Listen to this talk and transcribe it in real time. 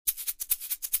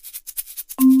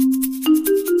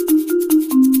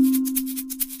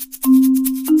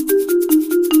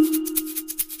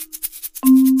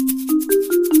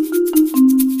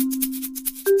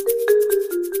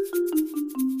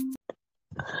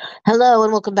Hello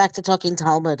and welcome back to Talking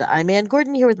Talmud. I'm Ann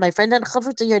Gordon here with my friend and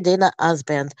Chavruta Yardena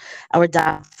Osband. Our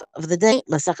daf of the day,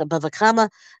 Masachet Bava Kamma,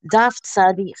 daf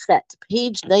Tzadi Chet,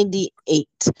 page 98.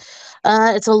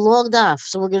 It's a long daf,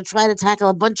 so we're going to try to tackle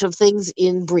a bunch of things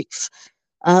in brief.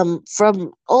 From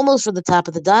the top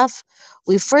of the daf,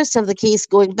 we first have the case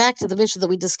going back to the mishnah that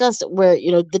we discussed, where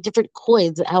the different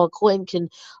coins, how a coin can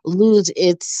lose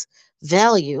its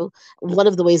value. One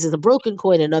of the ways is a broken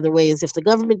coin. Another way is if the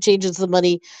government changes the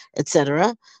money,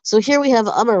 etc. So here we have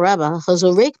Amar Rabba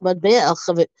Chazorek Madbea al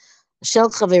Shel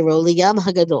Chavero Yam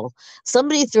Hagadol.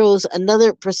 Somebody throws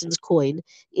another person's coin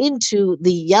into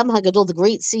the Yam Hagadol, the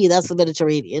Great Sea. That's the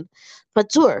Mediterranean.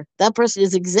 Patur. That person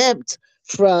is exempt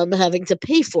from having to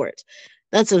pay for it.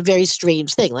 That's a very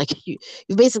strange thing. Like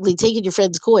you've basically taken your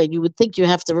friend's coin. You would think you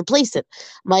have to replace it.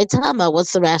 My Tama,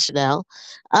 what's the rationale?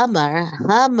 Amar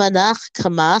ha-manach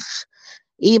kamach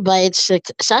ibait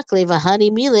shakle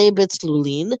v'hani mile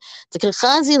betzlulin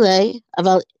t'kachazile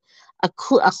aval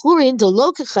achurin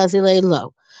delo kachazile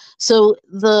lo. So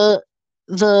the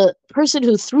person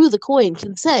who threw the coin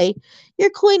can say, your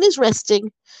coin is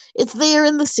resting. It's there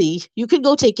in the sea. You can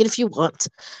go take it if you want,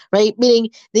 right? Meaning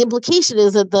the implication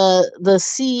is that the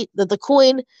sea, that the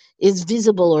coin is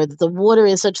visible, or that the water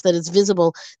is such that it's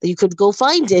visible, that you could go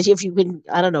find it if you can,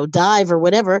 I don't know, dive or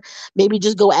whatever. Maybe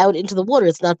just go out into the water.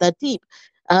 It's not that deep.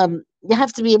 You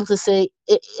have to be able to say,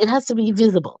 it has to be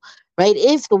visible. Right,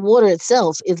 if the water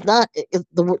itself is not, if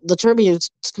the term here is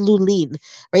tlulin,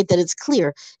 right, that it's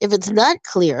clear. If it's not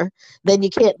clear, then you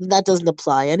can't. That doesn't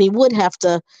apply, and he would have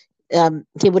to.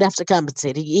 He would have to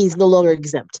compensate. He's no longer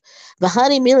exempt.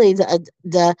 V'hani mili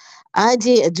the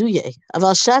adi aduye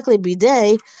aval shakle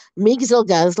bidei migzal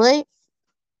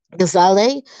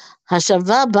gazale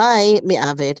hashava by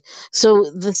mi'avid.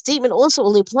 So the statement also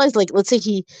only applies, like, let's say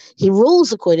he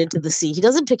rolls the coin into the sea. He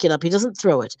doesn't pick it up. He doesn't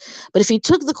throw it. But if he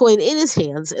took the coin in his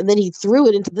hands and then he threw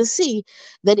it into the sea,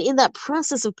 then in that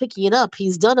process of picking it up,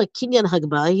 he's done a kinyan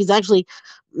hagba. He's actually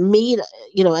made,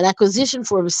 an acquisition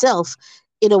for himself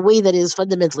in a way that is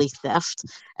fundamentally theft.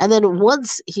 And then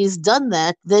once he's done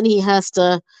that, then he has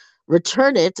to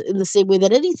return it in the same way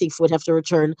that any thief would have to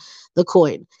return the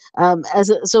coin.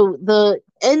 So the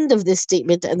end of this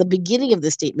statement and the beginning of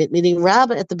this statement, meaning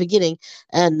Rab at the beginning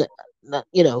and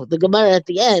the Gemara at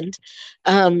the end,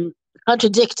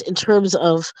 contradict in terms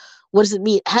of what does it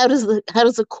mean? How does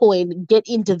the coin get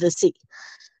into the sea?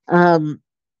 And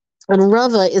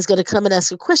Rava is going to come and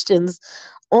ask you questions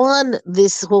on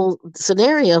this whole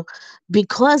scenario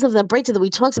because of that breakdown that we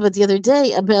talked about the other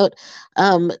day about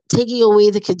taking away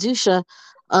the kedusha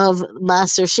of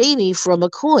Maser Sheni from a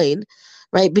coin,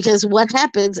 right? Because what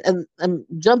happens, and I'm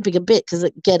jumping a bit because,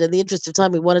 again, in the interest of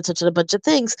time, we want to touch on a bunch of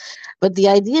things, but the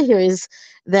idea here is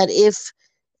that if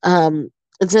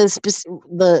it says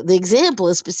the example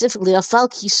is specifically a fal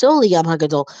kisoli yam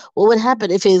hagadol, what would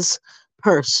happen if his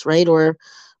purse, right, or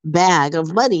bag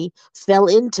of money fell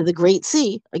into the Great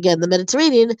Sea, again, the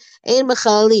Mediterranean, and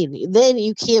Machalin, then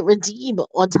you can't redeem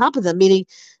on top of them, meaning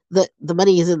the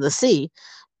money is in the sea.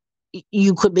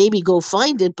 You could maybe go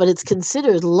find it, but it's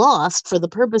considered lost for the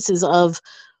purposes of,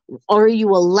 are you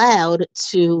allowed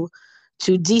to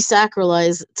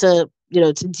desacralize, to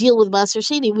deal with Maser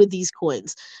Sheni with these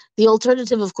coins? The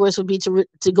alternative, of course, would be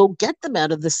to go get them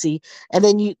out of the sea, and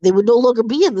then they would no longer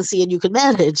be in the sea, and you can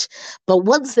manage. But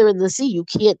once they're in the sea, you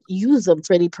can't use them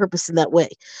for any purpose in that way.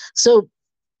 So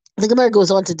the Gemara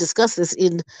goes on to discuss this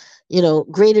in,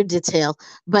 greater detail.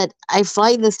 But I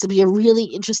find this to be a really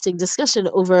interesting discussion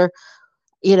over,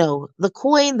 the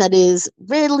coin that is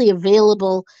readily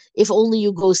available if only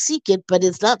you go seek it, but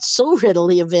it's not so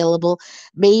readily available.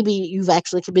 Maybe you've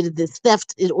actually committed this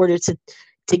theft in order to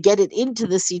get it into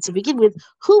the sea to begin with.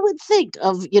 Who would think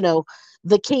of,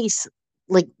 the case,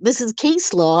 like this is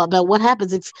case law about what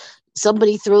happens if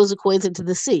somebody throws the coins into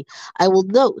the sea. I will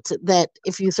note that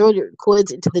if you throw your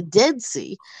coins into the Dead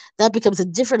Sea, that becomes a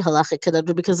different halachic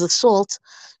conundrum because the salt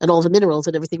and all the minerals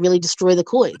and everything really destroy the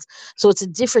coins. So it's a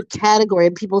different category,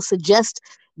 and people suggest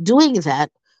doing that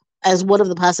as one of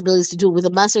the possibilities to do it with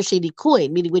a Maser Sheni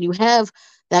coin, meaning when you have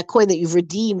that coin that you've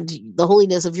redeemed the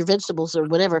holiness of your vegetables or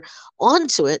whatever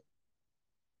onto it,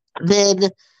 then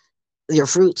your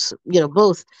fruits,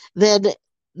 both, then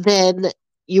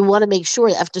you want to make sure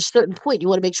after a certain point, you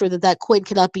want to make sure that coin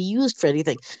cannot be used for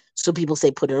anything. So people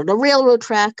say put it on a railroad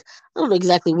track. I don't know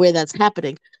exactly where that's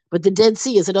happening, but the Dead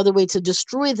Sea is another way to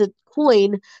destroy the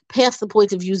coin past the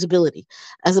point of usability,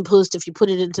 as opposed to if you put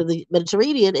it into the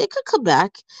Mediterranean, it could come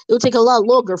back. It would take a lot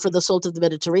longer for the salt of the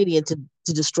Mediterranean to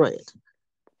destroy it.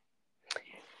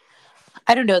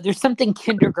 I don't know. There's something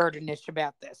kindergartenish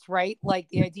about this, right? Like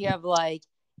the idea of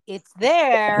it's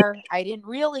there. I didn't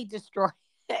really destroy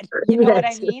it. You know what I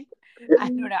Yes. mean? I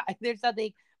don't know. There's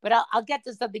something, but I'll get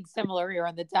to something similar here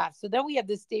on the top. So then we have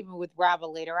this statement with Rabba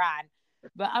later on.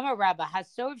 But I'm a Rabba.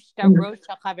 Hasov shtarosh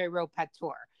chavero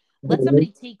patur. Let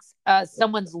somebody takes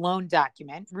someone's loan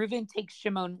document. Reuven takes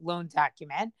Shimon loan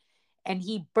document, and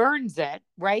he burns it.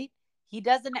 Right? He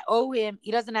doesn't owe him.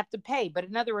 He doesn't have to pay. But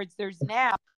in other words, there's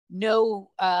now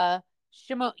no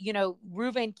Shimon.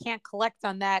 Reuven can't collect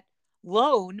on that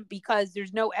loan because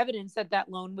there's no evidence that that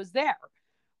loan was there,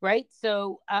 right?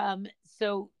 So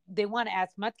they want to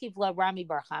ask Matkivla Rami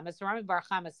Barchama. So Rami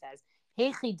Barchama says,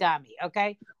 "Hey Chidami,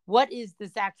 okay, what is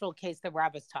this actual case that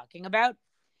Rav is talking about?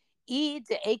 If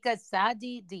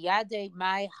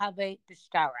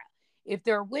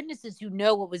there are witnesses who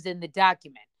know what was in the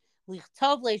document,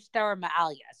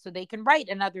 so they can write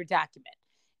another document.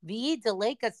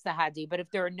 But if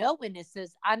there are no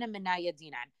witnesses, how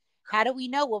do we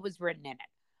know what was written in it?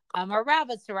 Amar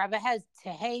Rava, so Rava has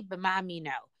tehei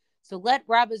b'ma'amino. So let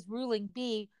Rava's ruling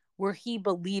be where he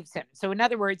believes him. So in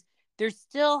other words, there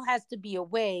still has to be a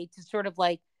way to sort of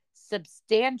like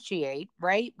substantiate,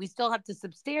 right? We still have to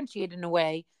substantiate in a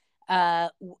way,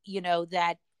 that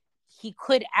he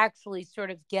could actually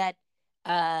sort of get,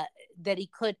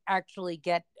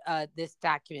 this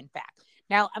document back.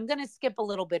 Now, I'm going to skip a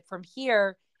little bit from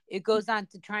here. It goes on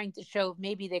to trying to show if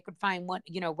maybe they could find one,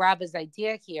 Rabba's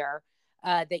idea here,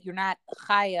 that you're not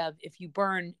chayav if you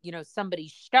burn,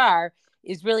 somebody's shtar,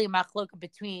 is really a machloka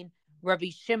between Rabbi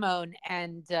Shimon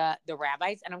and the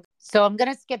rabbis. And I'm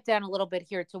going to skip down a little bit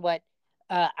here to what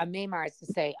Amemar has to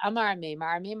say. Amar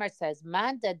Amemar says,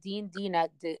 Man da dina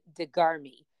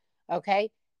de-garmi.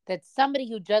 Okay, that somebody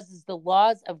who judges the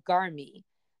laws of garmi,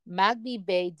 magbi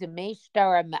be de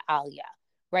shtara ma'alia.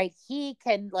 Right, he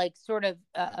can like sort of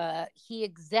he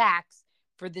exacts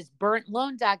for this burnt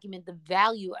loan document the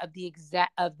value of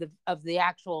the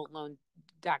actual loan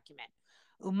document.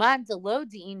 Uman delo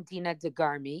dina de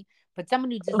garmi, but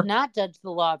someone who does not judge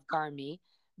the law of garmi,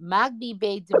 magbi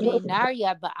be de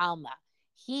naria ba'alma,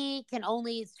 he can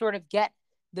only sort of get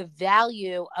the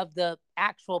value of the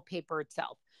actual paper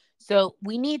itself. So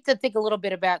we need to think a little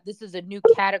bit about, this is a new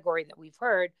category that we've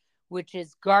heard, which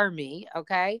is garmi,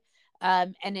 okay?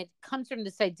 And it comes from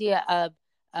this idea of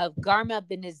garma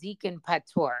benezikin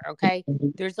patur, okay?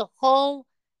 There's a whole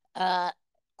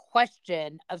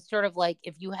question of sort of like,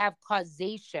 if you have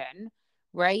causation,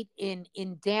 right, in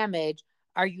damage,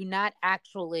 are you not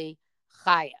actually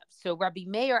chayav? So Rabbi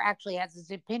Meir actually has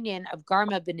this opinion of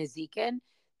garma benezikin,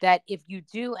 that if you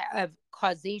do have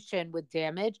causation with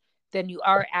damage, then you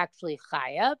are actually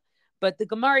chayav. But the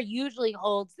Gemara usually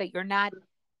holds that you're not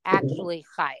actually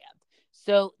chayav.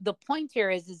 So the point here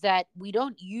is that we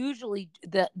don't usually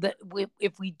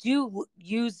if we do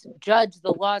judge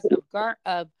the laws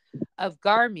of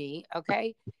garmi,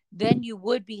 okay, then you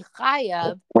would be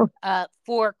chayav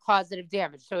for causative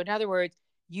damage. So in other words,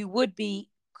 you would be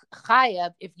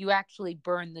chayav if you actually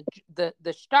burn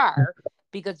the shtar,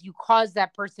 because you caused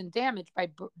that person damage by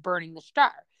burning the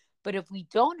shtar. But if we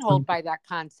don't hold by that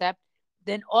concept,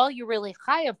 then all you're really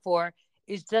chayav for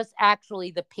is just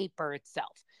actually the paper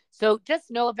itself. So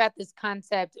just know about this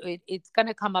concept. It's going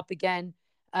to come up again.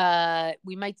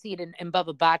 We might see it in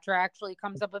Bava Batra, actually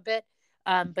comes up a bit.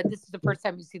 But this is the first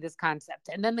time you see this concept.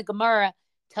 And then the Gemara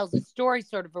tells a story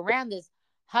sort of around this.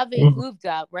 Have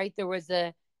uvda, right? There was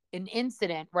an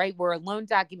incident, right, where a loan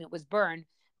document was burned.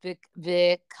 The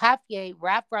kafye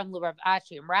Rafram Rav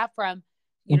Ashi, and Rafram,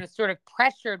 sort of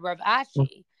pressured Rav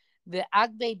Ashi. The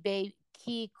agbe be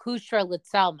ki kushra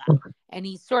litzalma. And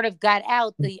he sort of got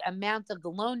out the amount of the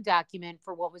loan document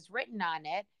for what was written on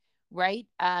it, right?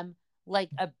 Like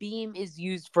a beam is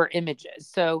used for images.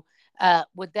 So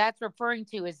what that's referring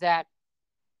to is that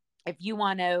if you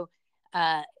want to,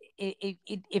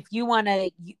 if you want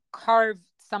to carve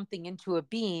something into a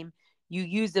beam, you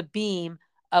use a beam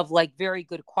of like very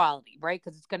good quality, right?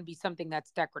 Because it's going to be something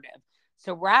that's decorative.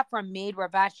 So Rafram made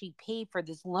Rav Ashi pay for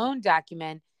this loan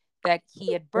document that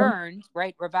he had burned,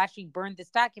 right? Rav Ashi burned this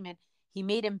document. He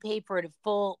made him pay for it a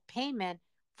full payment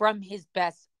from his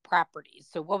best properties.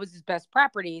 So what was his best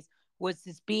properties? Was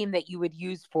this beam that you would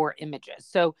use for images.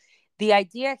 So the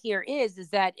idea here is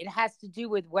that it has to do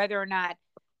with whether or not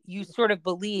you sort of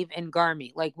believe in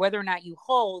garmi, like whether or not you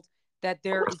hold that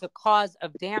there is a cause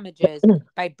of damages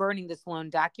by burning this loan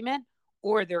document,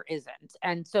 or there isn't.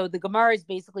 And so the Gemara is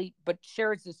basically, but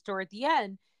shares the story at the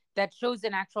end that shows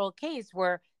an actual case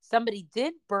where somebody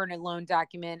did burn a loan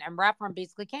document, and Rafram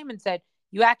basically came and said,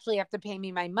 you actually have to pay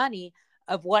me my money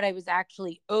of what I was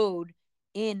actually owed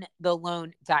in the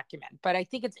loan document. But I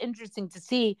think it's interesting to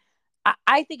see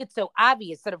I think it's so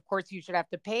obvious that, of course, you should have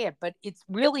to pay it, but it's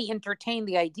really entertained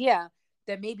the idea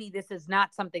that maybe this is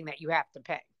not something that you have to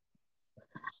pay.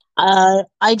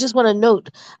 I just want to note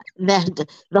that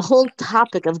the whole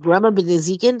topic of grama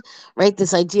b'nezikin, right?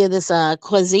 This idea, this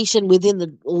causation within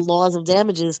the laws of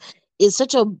damages, is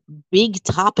such a big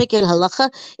topic in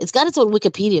halacha. It's got its own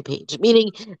Wikipedia page,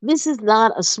 meaning this is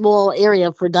not a small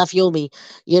area for daf yomi.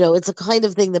 It's a kind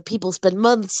of thing that people spend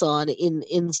months on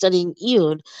in studying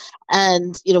iyun,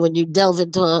 and when you delve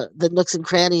into the nooks and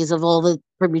crannies of all the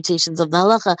permutations of the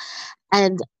halacha,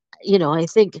 and I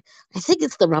think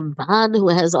it's the Ramban who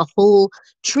has a whole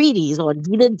treatise on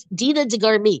dina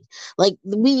de-garmi. Like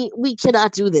we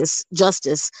cannot do this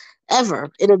justice ever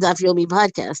in a Daf Yomi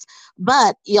podcast,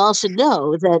 but y'all should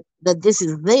know that this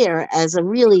is there as a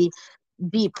really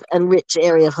deep and rich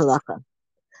area of halakha.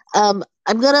 I'm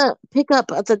gonna pick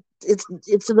up at the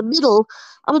it's in the middle.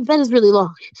 Amud Bet is really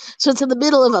long, so it's in the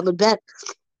middle of Amud Bet,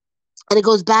 and it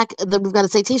goes back. Then we've got a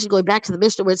citation going back to the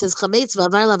Mishnah where it says chametz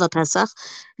v'avar lava Pesach,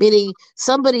 meaning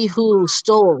somebody who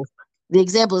stole. The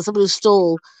example is somebody who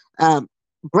stole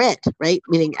bread, right?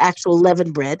 Meaning actual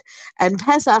leavened bread, and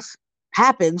Pesach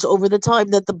happens over the time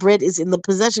that the bread is in the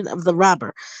possession of the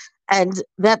robber, and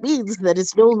that means that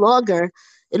it no longer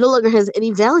has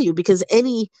any value because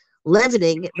any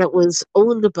leavening that was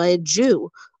owned by a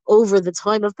Jew over the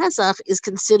time of Pesach is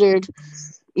considered,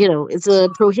 it's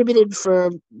prohibited for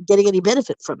getting any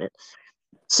benefit from it.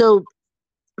 So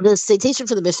the citation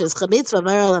for the Mishnah is chametz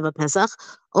v'amar alav Pesach,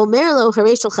 omer lo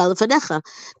harei sholcha lefanecha.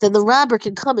 Then the robber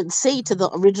can come and say to the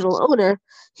original owner,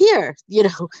 "Here,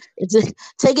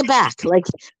 take it back. Like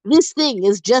this thing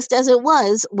is just as it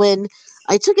was when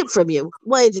I took it from you.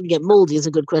 Why it didn't get moldy is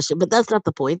a good question, but that's not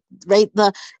the point, right?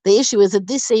 The issue is that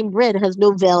this same bread has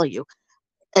no value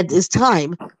at this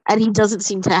time, and he doesn't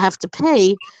seem to have to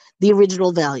pay the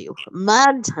original value.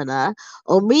 Mantana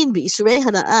omin b'isrei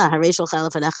hana'ah harei sholcha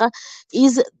lefanecha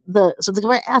is so the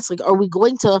Gemara asks, like, are we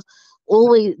going to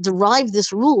always derive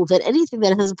this rule that anything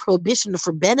that has a prohibition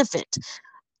for benefit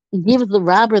gives the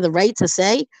robber the right to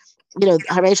say,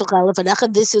 harei sholcha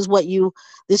lefanecha, this is what you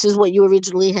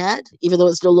originally had, even though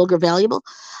it's no longer valuable.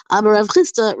 Amar Rav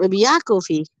Chisda, Rabbi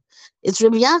Yaakov, it's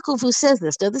Rabbi Yaakov who says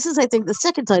this. Now, this is, I think, the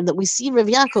second time that we see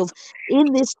Rabbi Yaakov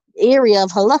in this area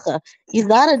of halacha. He's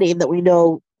not a name that we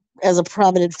know as a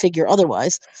prominent figure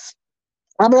otherwise.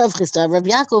 Amar Rav Chisda, Rabbi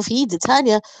Yaakov, he,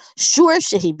 Tanya, shor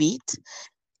shehi beat.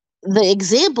 The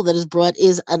example that is brought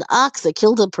is an ox that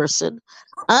killed a person.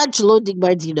 Ad shelo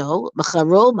nigmar dino,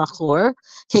 macharo machor,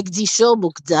 hekdisho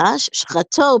mukdash,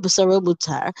 shchato b'saro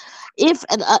mutar. If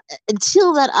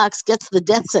until that ox gets the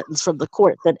death sentence from the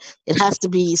court that it has to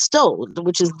be stoned,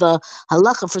 which is the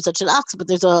halacha for such an ox, but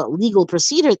there's a legal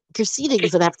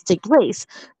proceedings that have to take place,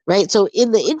 right? So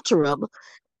in the interim,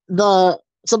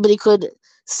 somebody could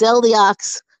sell the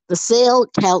ox. The sale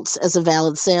counts as a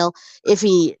valid sale. If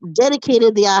he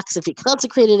dedicated the ox, if he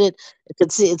consecrated it,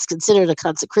 it's considered a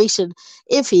consecration.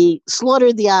 If he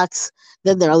slaughtered the ox,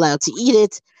 then they're allowed to eat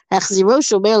it. And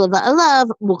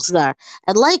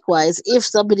likewise, if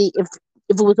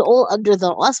it was all under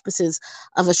the auspices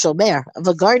of a shomer, of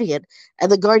a guardian,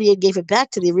 and the guardian gave it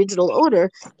back to the original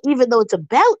owner, even though it's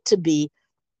about to be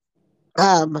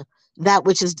that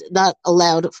which is not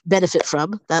allowed benefit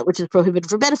from, that which is prohibited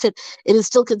for benefit, it is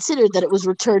still considered that it was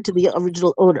returned to the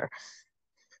original owner.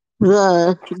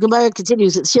 The Gemara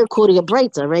continues, it's here quoting a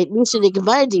Breita, right?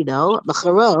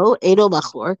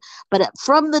 But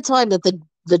from the time that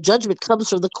the judgment comes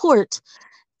from the court,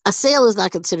 a sale is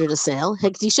not considered a sale.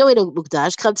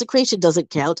 Consecration doesn't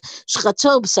count.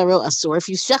 If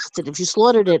you shechted, if you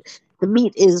slaughtered it, the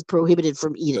meat is prohibited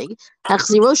from eating. And if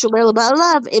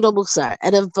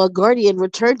a guardian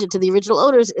returned it to the original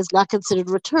owners, it's not considered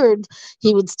returned.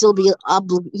 He would still be on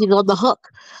the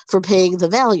hook for paying the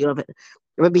value of it.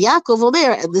 Rabbi Yaakov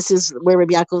Omer, and this is where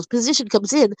Rabbi Yaakov's position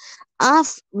comes in.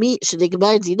 Af mi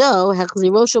shenigmar dino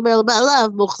hachziro shomer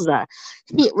ba'alav muchzar.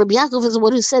 Rabbi Yaakov is the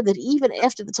one who said that even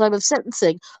after the time of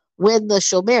sentencing, when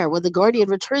the guardian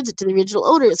returns it to the original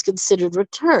owner, it's considered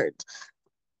returned.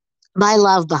 My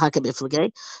love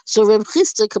b'hakamiflagay. So Reb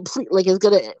Chisda completely is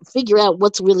going to figure out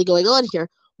what's really going on here.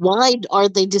 Why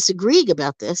aren't they disagreeing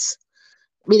about this?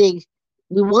 Meaning,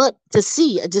 we want to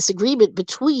see a disagreement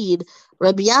between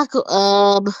Rabbi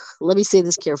Yaakov. Let me say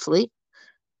this carefully.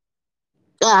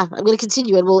 I'm going to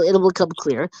continue and it will become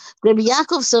clear. Rabbi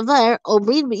Yaakov Savar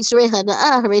omrin b'isrei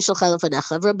hana'ah harei sholcha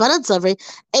lefanecha. Rabbanan Savar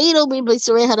ein omrin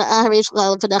b'isrei hana'ah harei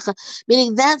sholcha lefanecha.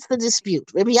 Meaning that's the dispute.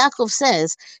 Rabbi Yaakov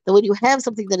says that when you have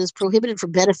something that is prohibited for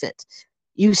benefit,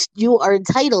 you are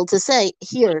entitled to say,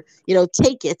 here,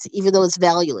 take it, even though it's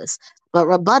valueless. But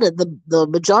Rabbanan, the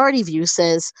majority view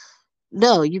says,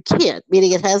 No, you can't.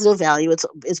 Meaning it has no value.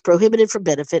 It's prohibited from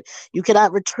benefit. You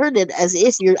cannot return it as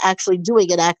if you're actually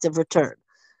doing an active return.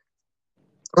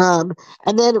 Um,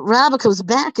 and then Rabbah comes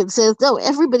back and says, no,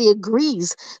 everybody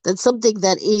agrees that something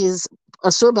that is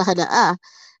asur b'hana'ah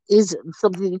is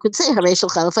something you could say, Harei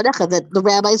Shulchan Lefanecha, that the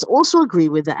rabbis also agree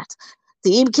with that.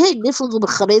 The imkei niflagu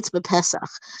b'chametz b'Pesach.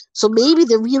 So maybe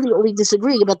they're really only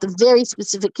disagreeing about the very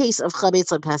specific case of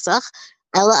chametz on Pesach.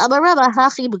 Ela amar Rabba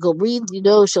hachi b'gomrin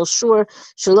dino shel shor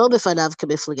shelo b'fanav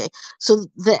kamiflagei.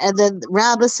 And then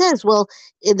Rabbah says, well,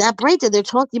 in that breita, they're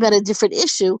talking about a different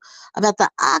issue about the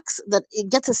ox that it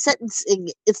gets a sentencing.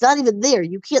 It's not even there.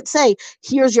 You can't say,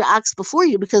 here's your ox before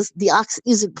you because the ox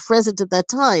isn't present at that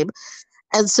time.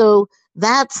 And so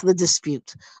that's the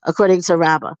dispute, according to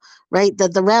Rabbah, right?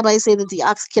 That the rabbis say that the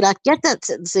ox cannot get that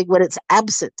sentencing when it's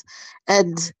absent.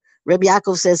 And Rabbi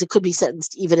Yaakov says it could be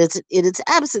sentenced even in its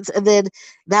absence, and then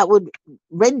that would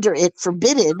render it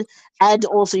forbidden. And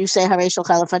also, you say Harei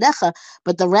Shulchan Lefanecha,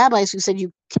 but the rabbis who said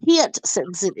you can't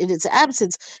sentence it in its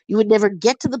absence, you would never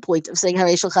get to the point of saying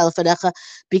Harei Shulchan Lefanecha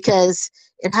because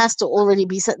it has to already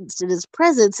be sentenced in its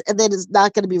presence, and then it's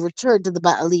not going to be returned to the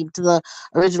Ba'alim, to the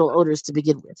original owners to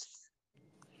begin with.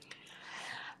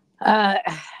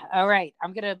 All right,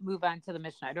 I'm going to move on to the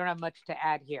Mishnah. I don't have much to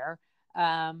add here,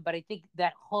 but I think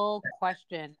that whole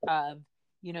question of,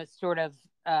 sort of,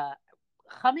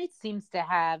 chametz seems to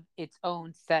have its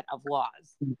own set of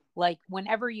laws. Like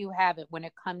whenever you have it, when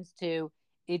it comes to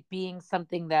it being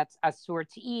something that's asur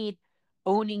to eat,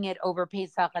 owning it over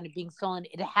Pesach and it being stolen,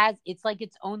 it's like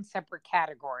its own separate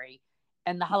category,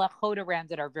 and the halachot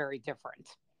around it are very different.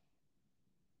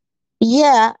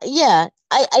 Yeah, yeah.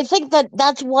 I think that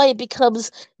that's why it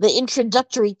becomes the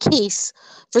introductory case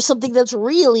for something that's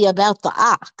really about the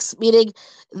ox, meaning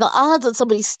the odds of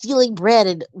somebody stealing bread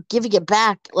and giving it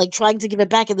back, like trying to give it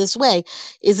back in this way,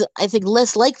 is, I think,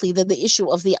 less likely than the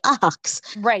issue of the ox.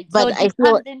 Right. So But it I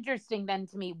feel becomes interesting then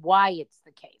to me why it's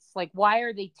the case. Like, why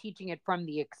are they teaching it from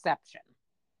the exception?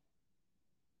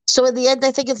 so in the end,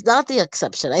 I think it's not the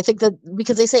exception. I think that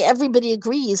because they say everybody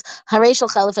agrees, Harei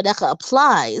Shulchan Lefanecha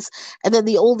applies, and then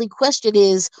the only question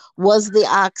is, was the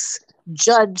ox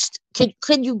judged? Can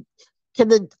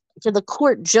the can the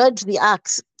court judge the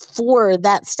ox for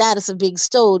that status of being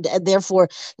stoned, and therefore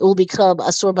it will become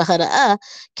asur b'hana'ah?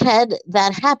 Can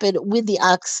that happen with the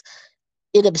ox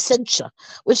in absentia,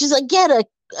 which is again a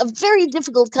very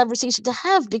difficult conversation to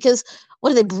have because what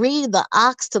do they bring the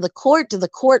ox to the court? Do the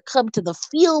court come to the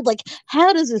field? Like,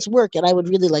 how does this work? And I would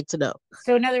really like to know.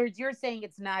 So, in other words, you're saying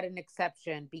it's not an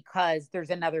exception because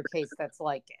there's another case that's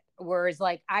like it. Whereas,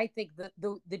 like, I think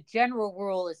the general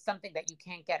rule is something that you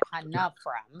can't get hana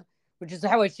from, which is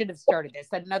how I should have started this.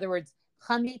 That, in other words,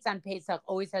 chametz on Pesach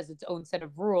always has its own set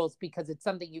of rules because it's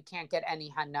something you can't get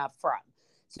any hana from.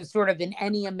 So, sort of in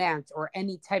any amount or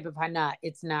any type of hana,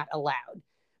 it's not allowed.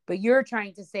 But you're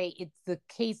trying to say it's the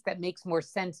case that makes more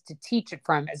sense to teach it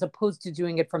from, as opposed to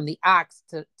doing it from the ox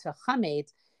to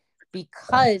chametz,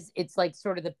 because it's like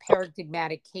sort of the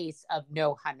paradigmatic case of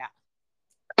no hana.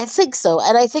 I think so,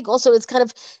 and I think also it's kind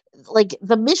of like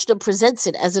the Mishnah presents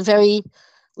it as a very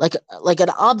like an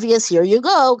obvious here you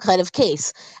go kind of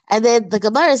case, and then the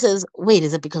Gemara says, "Wait,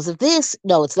 is it because of this?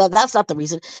 No, it's not. That's not the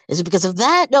reason. Is it because of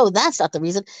that? No, that's not the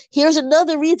reason. Here's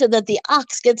another reason that the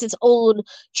ox gets its own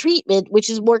treatment, which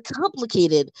is more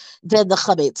complicated than the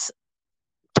chametz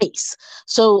case."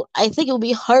 So I think it will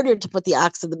be harder to put the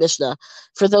ox in the Mishnah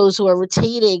for those who are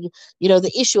retaining,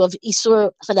 the issue of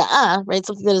isur hana'ah, right?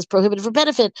 Something that is prohibited for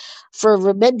benefit, for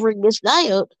remembering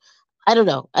mishnayot. I don't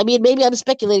know. I mean, maybe I'm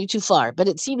speculating too far, but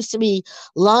it seems to me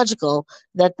logical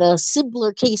that the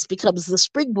simpler case becomes the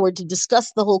springboard to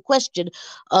discuss the whole question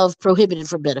of prohibited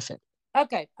for benefit.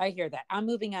 Okay, I hear that. I'm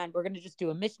moving on. We're going to just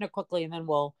do a Mishnah quickly and then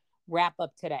we'll wrap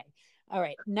up today. All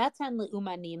right. Natan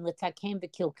leumanim letakem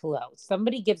v'kilkilo.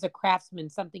 Somebody gives a craftsman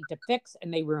something to fix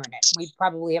and they ruin it. We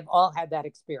probably have all had that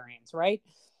experience, right?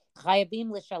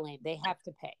 Chayavim l'shalem. They have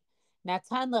to pay.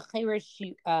 Natan l'cheresh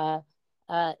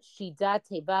shida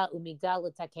teva umigdal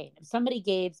letaken. If somebody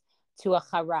gave to a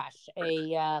charash,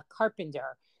 a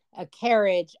carpenter, a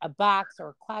carriage, a box, or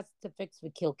a closet to fix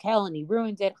v'kilkel, and he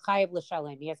ruined it, chayav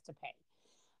l'shalem. He has to pay.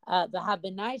 The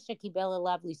Habanai Shekibel a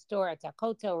lovely store at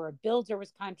Takoto, or a builder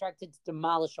was contracted to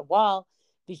demolish a wall.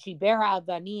 Vishibera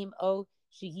Avanim O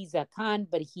Shehiza Khan,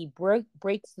 but he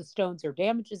breaks the stones or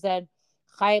damages them.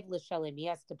 Chayav l'shalem, he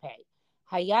has to pay.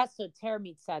 Hayaso ter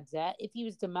mitzadze, if he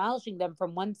was demolishing them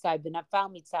from one side,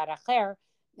 v'nafal mitzad acher,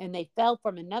 and they fell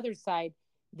from another side,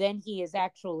 then he is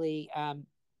actually,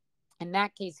 in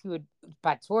that case, he would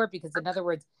patur, because in other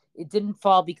words, it didn't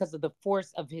fall because of the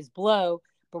force of his blow,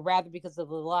 but rather because of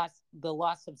the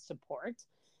loss of support.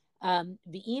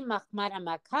 V'im machmad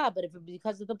amaka, but if it's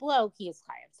because of the blow, he is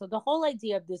chayav. So the whole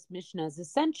idea of this mishnah is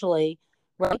essentially,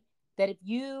 right, that if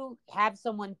you have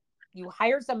someone, you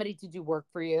hire somebody to do work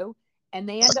for you, and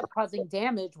they end up causing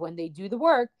damage when they do the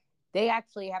work, they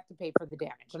actually have to pay for the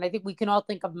damage. And I think we can all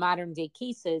think of modern day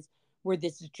cases where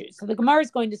this is true. So the Gemara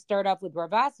is going to start off with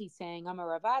Ravasi saying, I'm a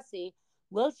Ravasi,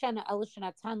 lo shana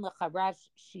elishanatan lecharash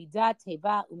shida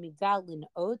teva umigdal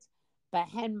linot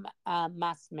bahen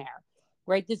masmer.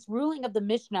 Right? This ruling of the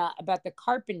Mishnah about the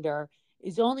carpenter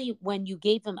is only when you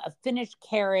gave him a finished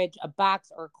carriage, a box,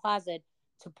 or a closet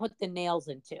to put the nails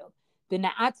into. The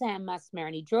na'atahem masmer,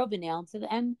 and he drove a nail into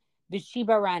the end,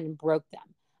 Vishiba ran and broke them.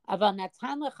 But if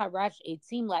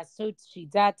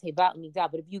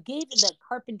you gave the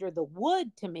carpenter the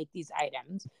wood to make these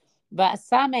items, and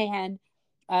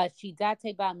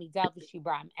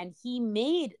he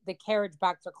made the carriage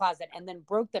box or closet and then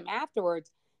broke them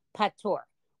afterwards, pator.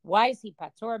 Why is he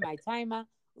pator? My taima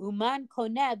uman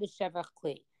koneh b'shevach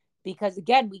kli. Because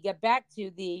again, we get back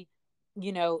to the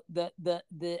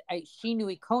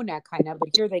shinui kona kind of, but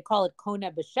here they call it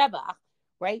kona b'shevach,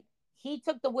 right? He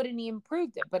took the wood and he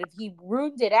improved it. But if he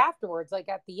ruined it afterwards, like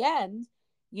at the end,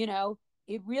 it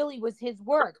really was his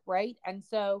work, right? And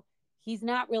so he's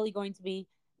not really going to be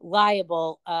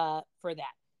liable for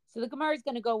that. So the Gemara is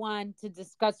going to go on to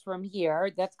discuss from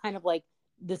here. That's kind of like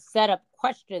the setup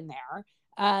question there.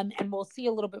 And we'll see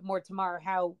a little bit more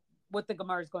tomorrow what the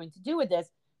Gemara is going to do with this.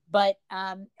 But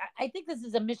I think this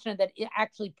is a mishnah that it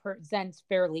actually presents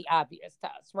fairly obvious to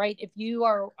us, right? If you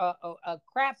are a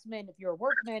craftsman, if you're a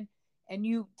workman, and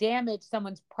you damage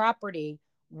someone's property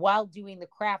while doing the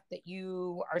craft that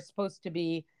you are supposed to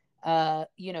be,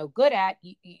 good at,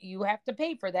 you have to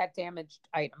pay for that damaged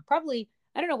item. Probably,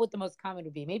 I don't know what the most common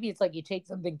would be. Maybe it's like you take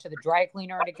something to the dry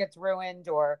cleaner and it gets ruined,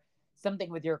 or something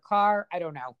with your car. I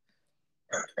don't know.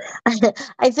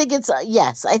 I think it's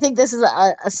yes. I think this is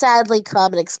a sadly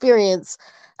common experience,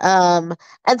 and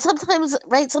sometimes,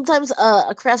 right? Sometimes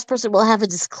a craftsperson will have a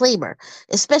disclaimer,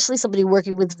 especially somebody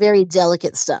working with very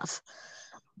delicate stuff.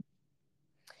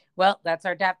 Well, that's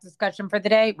our DAF discussion for the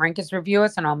day. Rank us, review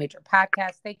us on all major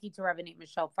podcasts. Thank you to Rabbanit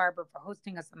Michelle Farber for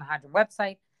hosting us on the Hadron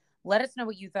website. Let us know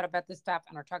what you thought about this stuff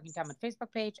on our Talking Talmud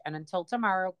Facebook page. And until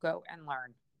tomorrow, go and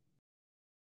learn.